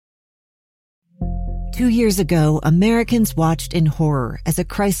2 years ago, Americans watched in horror as a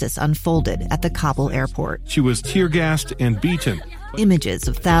crisis unfolded at the Kabul airport. She was tear-gassed and beaten. Images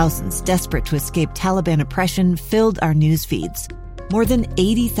of thousands desperate to escape Taliban oppression filled our news feeds. More than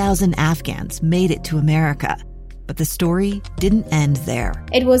 80,000 Afghans made it to America. But the story didn't end there.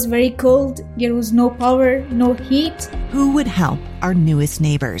 It was very cold. There was no power, no heat. Who would help our newest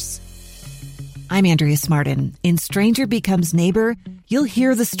neighbors? I'm Andrea Smartin. In Stranger Becomes Neighbor, you'll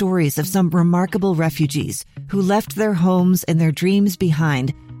hear the stories of some remarkable refugees who left their homes and their dreams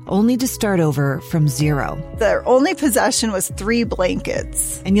behind, only to start over from zero. Their only possession was 3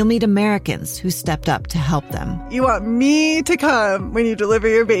 blankets. And you'll meet Americans who stepped up to help them. You want me to come when you deliver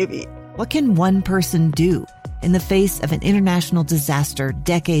your baby. What can one person do in the face of an international disaster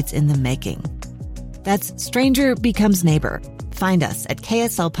decades in the making? That's Stranger Becomes Neighbor. Find us at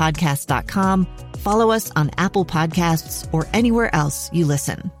kslpodcast.com. Follow us on Apple Podcasts or anywhere else you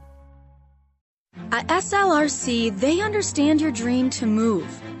listen. At SLRC, they understand your dream to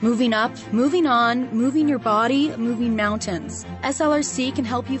move. Moving up, moving on, moving your body, moving mountains. SLRC can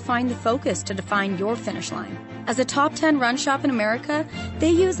help you find the focus to define your finish line. As a top 10 run shop in America, they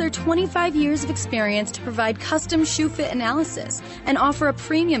use their 25 years of experience to provide custom shoe fit analysis and offer a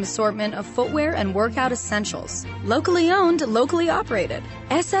premium assortment of footwear and workout essentials. Locally owned, locally operated.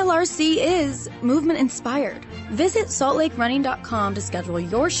 SLRC is movement inspired. Visit saltlakerunning.com to schedule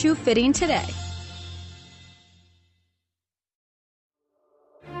your shoe fitting today.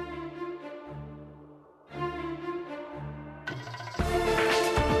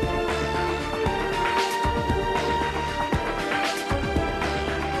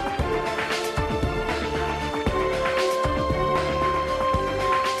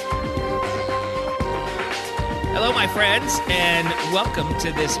 Hello, my friends, and welcome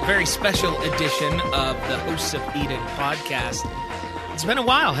to this very special edition of the Hosts of Eden podcast. It's been a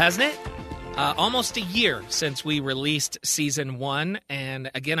while, hasn't it? Almost a year since we released Season 1, and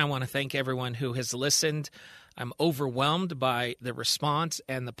again, I want to thank everyone who has listened. I'm overwhelmed by the response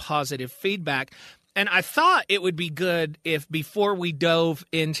and the positive feedback, and I thought it would be good if before we dove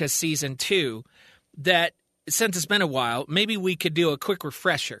into Season 2, that since it's been a while, maybe we could do a quick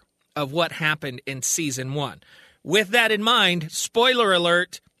refresher of what happened in Season 1. With that in mind, spoiler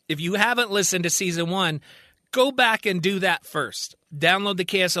alert, if you haven't listened to Season 1, go back and do that first. Download the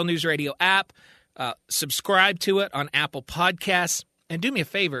KSL News Radio app, subscribe to it on Apple Podcasts, and do me a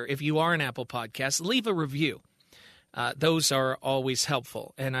favor, if you are an Apple Podcast, leave a review. Those are always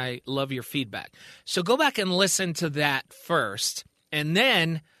helpful, and I love your feedback. So go back and listen to that first, and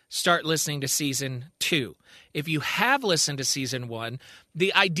then start listening to Season 2. If you have listened to Season 1,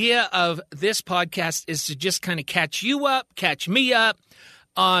 the idea of this podcast is to just kind of catch you up, catch me up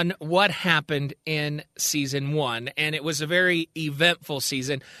on what happened in Season 1. And it was a very eventful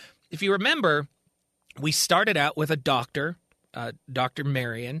season. If you remember, we started out with a doctor, Dr.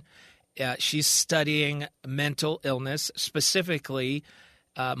 Marion. She's studying mental illness, specifically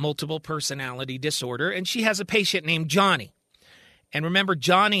multiple personality disorder, and she has a patient named Johnny. And remember,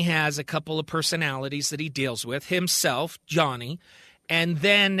 Johnny has a couple of personalities that he deals with, himself, Johnny, and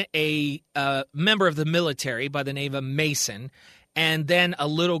then a member of the military by the name of Mason, and then a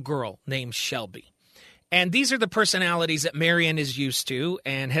little girl named Shelby. And these are the personalities that Marion is used to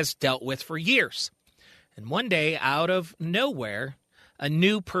and has dealt with for years. And one day, out of nowhere, a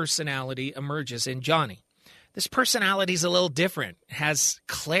new personality emerges in Johnny. This personality is a little different, has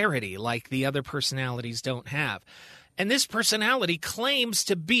clarity like the other personalities don't have. And this personality claims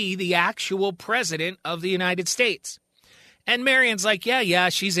to be the actual president of the United States. And Marion's like, yeah,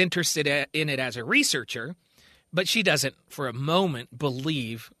 she's interested in it as a researcher, but she doesn't for a moment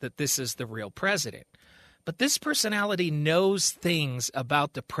believe that this is the real president. But this personality knows things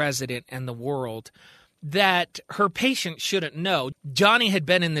about the president and the world that her patient shouldn't know. Johnny had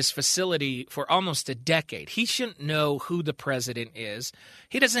been in this facility for almost a decade. He shouldn't know who the president is.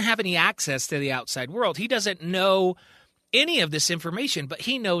 He doesn't have any access to the outside world. He doesn't know any of this information, but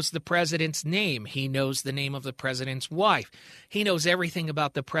he knows the president's name. He knows the name of the president's wife. He knows everything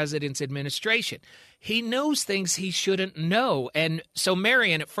about the president's administration. He knows things he shouldn't know. And so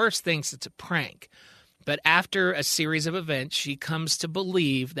Marion at first thinks it's a prank. But after a series of events, she comes to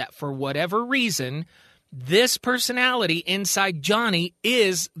believe that for whatever reason, this personality inside Johnny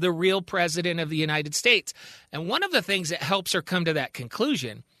is the real president of the United States. And one of the things that helps her come to that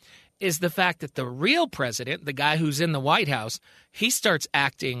conclusion is the fact that the real president, the guy who's in the White House, he starts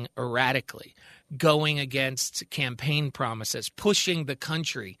acting erratically, going against campaign promises, pushing the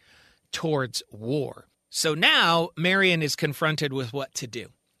country towards war. So now Marion is confronted with what to do.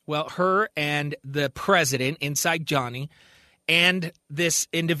 Well, her and the president inside Johnny and this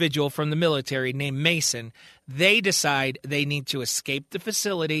individual from the military named Mason, they decide they need to escape the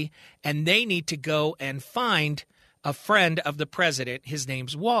facility, and they need to go and find a friend of the president. His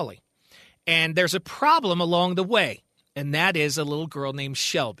name's Wally. And there's a problem along the way, and that is a little girl named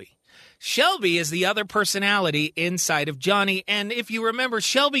Shelby. Shelby is the other personality inside of Johnny, and if you remember,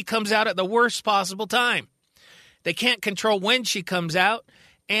 Shelby comes out at the worst possible time. They can't control when she comes out,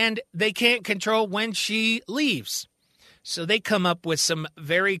 and they can't control when she leaves. So they come up with some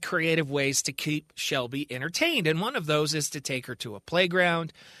very creative ways to keep Shelby entertained, and one of those is to take her to a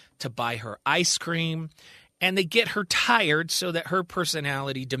playground, to buy her ice cream, and they get her tired so that her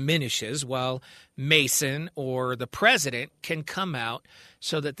personality diminishes while Mason or the president can come out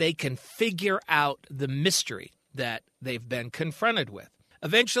so that they can figure out the mystery that they've been confronted with.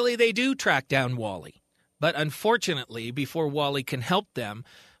 Eventually, they do track down Wally, but unfortunately, before Wally can help them,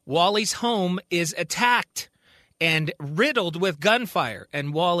 Wally's home is attacked and riddled with gunfire,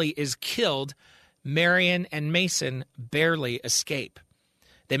 and Wally is killed. Marion and Mason barely escape.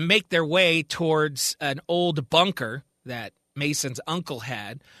 They make their way towards an old bunker that Mason's uncle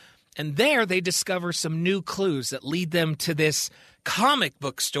had, and there they discover some new clues that lead them to this comic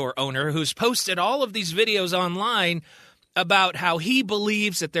book store owner who's posted all of these videos online about how he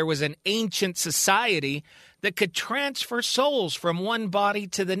believes that there was an ancient society that could transfer souls from one body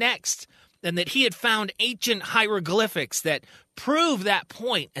to the next, and that he had found ancient hieroglyphics that prove that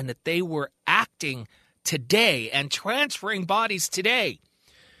point, and that they were acting today and transferring bodies today.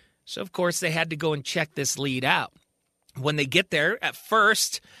 So, of course, they had to go and check this lead out. When they get there, at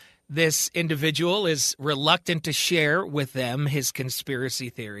first, this individual is reluctant to share with them his conspiracy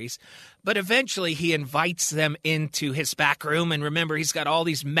theories, but eventually he invites them into his back room, and remember, he's got all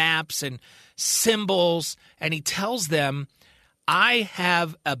these maps and symbols, and he tells them, I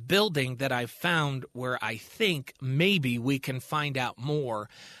have a building that I found where I think maybe we can find out more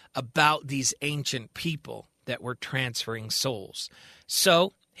about these ancient people that were transferring souls.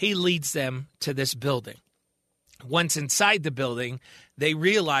 So he leads them to this building. Once inside the building, they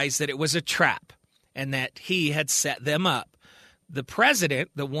realize that it was a trap and that he had set them up. The president,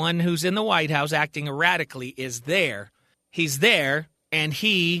 the one who's in the White House acting erratically, is there. He's there, and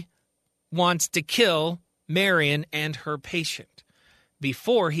he wants to kill Marion and her patient.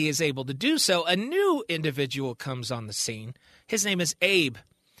 Before he is able to do so, a new individual comes on the scene. His name is Abe.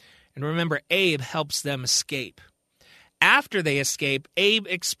 And remember, Abe helps them escape. After they escape, Abe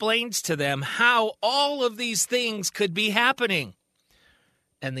explains to them how all of these things could be happening.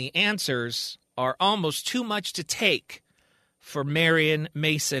 And the answers are almost too much to take for Marion,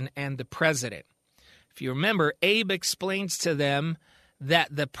 Mason, and the president. If you remember, Abe explains to them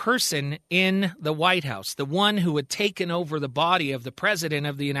that the person in the White House, the one who had taken over the body of the president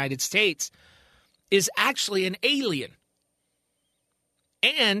of the United States, is actually an alien.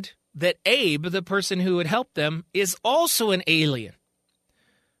 And that Abe, the person who had helped them, is also an alien.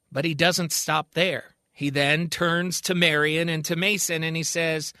 But he doesn't stop there. He then turns to Marion and to Mason and he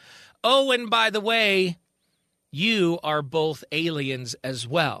says, oh, and by the way, you are both aliens as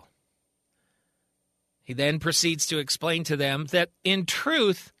well. He then proceeds to explain to them that, in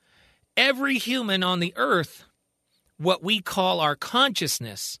truth, every human on the earth, what we call our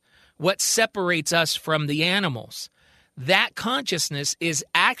consciousness, what separates us from the animals, that consciousness is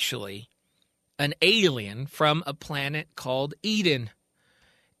actually an alien from a planet called Eden,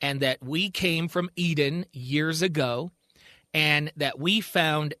 and that we came from Eden years ago, and that we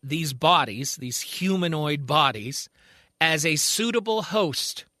found these bodies, these humanoid bodies, as a suitable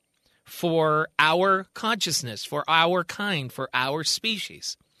host for our consciousness, for our kind, for our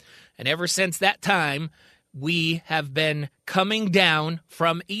species. And ever since that time, we have been coming down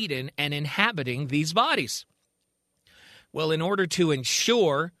from Eden and inhabiting these bodies. Well, in order to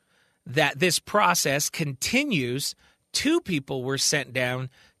ensure that this process continues, 2 people were sent down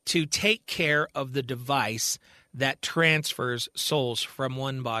to take care of the device that transfers souls from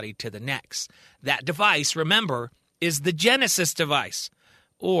one body to the next. That device, remember, is the Genesis device.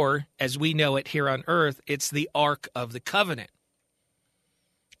 Or, as we know it here on Earth, it's the Ark of the Covenant.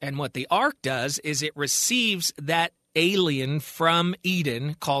 And what the Ark does is it receives that alien from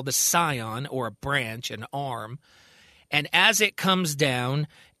Eden called a scion, or a branch, an arm. And as it comes down,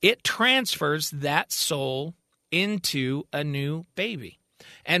 it transfers that soul into a new baby.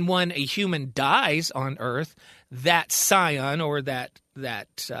 And when a human dies on Earth, that scion, or that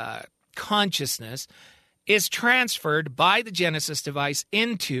consciousness, is transferred by the Genesis device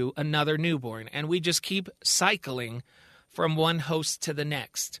into another newborn. And we just keep cycling from one host to the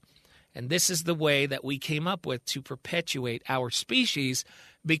next. And this is the way that we came up with to perpetuate our species,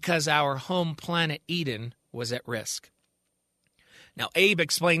 because our home planet Eden was at risk. Now, Abe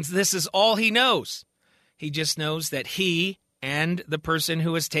explains this is all he knows. He just knows that he and the person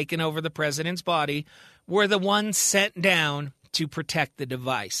who has taken over the president's body were the ones sent down to protect the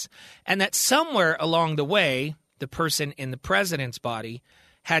device. And that somewhere along the way, the person in the president's body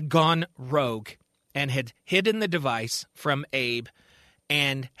had gone rogue and had hidden the device from Abe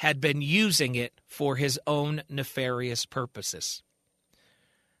and had been using it for his own nefarious purposes.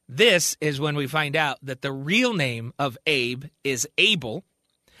 This is when we find out that the real name of Abe is Abel,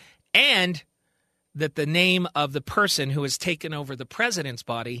 and that the name of the person who has taken over the president's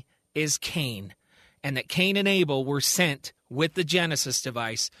body is Cain, and that Cain and Abel were sent with the Genesis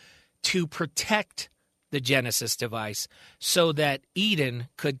device to protect the Genesis device so that Eden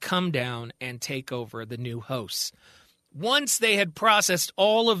could come down and take over the new hosts. Once they had processed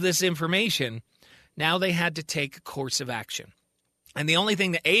all of this information, now they had to take a course of action. And the only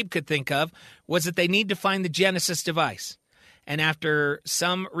thing that Abe could think of was that they need to find the Genesis device. And after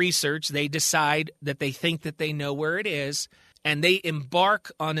some research, they decide that they think that they know where it is, and they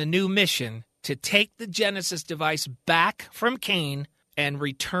embark on a new mission to take the Genesis device back from Cain and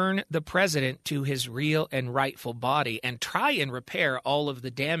return the president to his real and rightful body and try and repair all of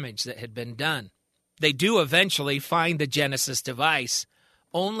the damage that had been done. They do eventually find the Genesis device,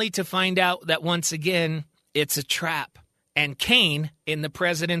 only to find out that once again, it's a trap. And Cain, in the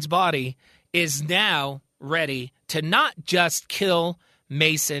president's body, is now ready to not just kill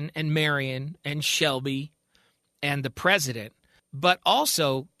Mason and Marion and Shelby and the president, but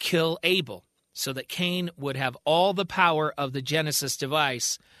also kill Abel, so that Cain would have all the power of the Genesis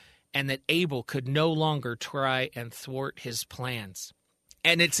device and that Abel could no longer try and thwart his plans.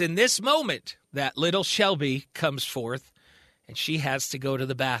 And it's in this moment that little Shelby comes forth, and she has to go to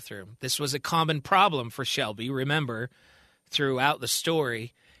the bathroom. This was a common problem for Shelby, remember, throughout the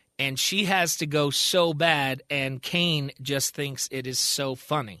story, and she has to go so bad, and Cain just thinks it is so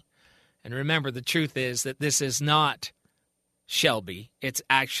funny. And remember, the truth is that this is not Shelby. It's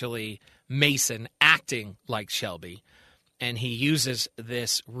actually Mason acting like Shelby, and he uses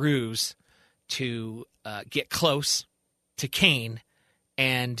this ruse to get close to Cain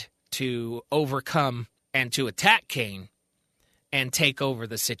and to overcome and to attack Cain and take over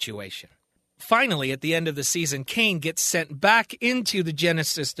the situation. Finally, at the end of the season, Cain gets sent back into the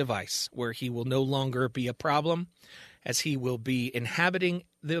Genesis device, where he will no longer be a problem, as he will be inhabiting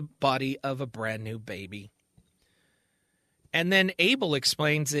the body of a brand new baby. And then Abel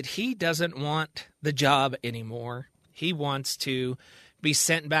explains that he doesn't want the job anymore. He wants to be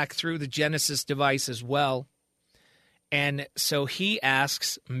sent back through the Genesis device as well. And so he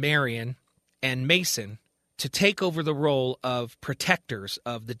asks Marion and Mason to take over the role of protectors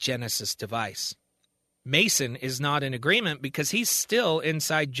of the Genesis device. Mason is not in agreement because he's still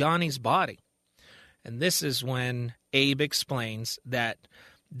inside Johnny's body. And this is when Abe explains that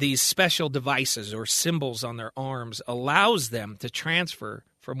these special devices or symbols on their arms allows them to transfer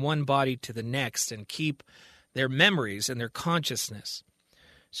from one body to the next and keep their memories and their consciousness.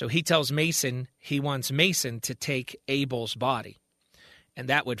 So he tells Mason he wants Mason to take Abel's body. And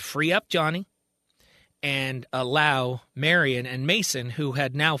that would free up Johnny and allow Marion and Mason, who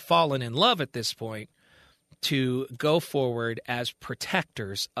had now fallen in love at this point, to go forward as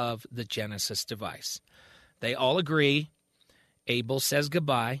protectors of the Genesis device. They all agree. Abel says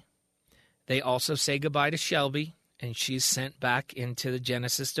goodbye. They also say goodbye to Shelby, and she's sent back into the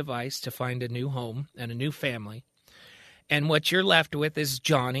Genesis device to find a new home and a new family. And what you're left with is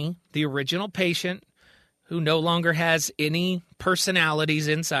Johnny, the original patient, who no longer has any personalities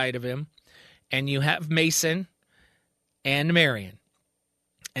inside of him. And you have Mason and Marion.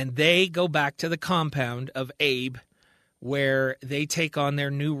 And they go back to the compound of Abe, where they take on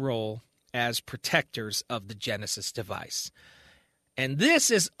their new role as protectors of the Genesis device. And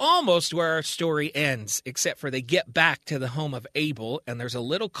this is almost where our story ends, except for they get back to the home of Abel, and there's a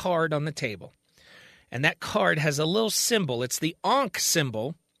little card on the table. And that card has a little symbol. It's the Ankh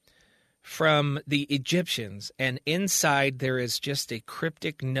symbol from the Egyptians. And inside there is just a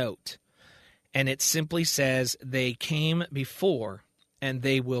cryptic note. And it simply says, they came before and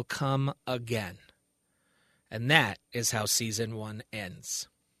they will come again. And that is how season 1 ends.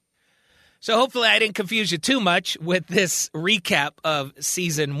 So hopefully I didn't confuse you too much with this recap of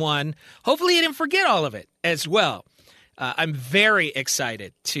season 1. Hopefully you didn't forget all of it as well. I'm very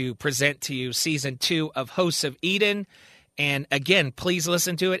excited to present to you season 2 of Hosts of Eden. And again, please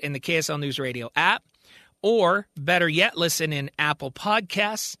listen to it in the KSL News Radio app, or better yet, listen in Apple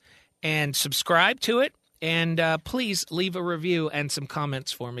Podcasts and subscribe to it. And please leave a review and some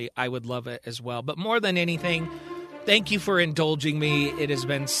comments for me. I would love it as well. But more than anything, Thank you for indulging me. It has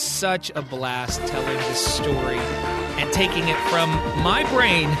been such a blast telling this story and taking it from my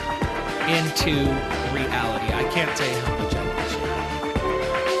brain into reality. I can't tell you how much I appreciate it.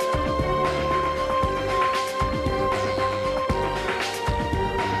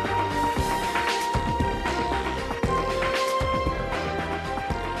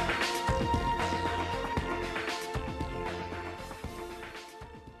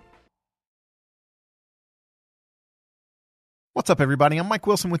 What's up, everybody? I'm Mike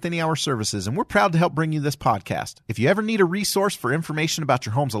Wilson with Any Hour Services, and we're proud to help bring you this podcast. If you ever need a resource for information about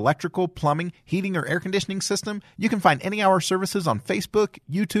your home's electrical, plumbing, heating, or air conditioning system, you can find Any Hour Services on Facebook,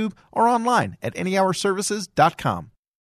 YouTube, or online at anyhourservices.com.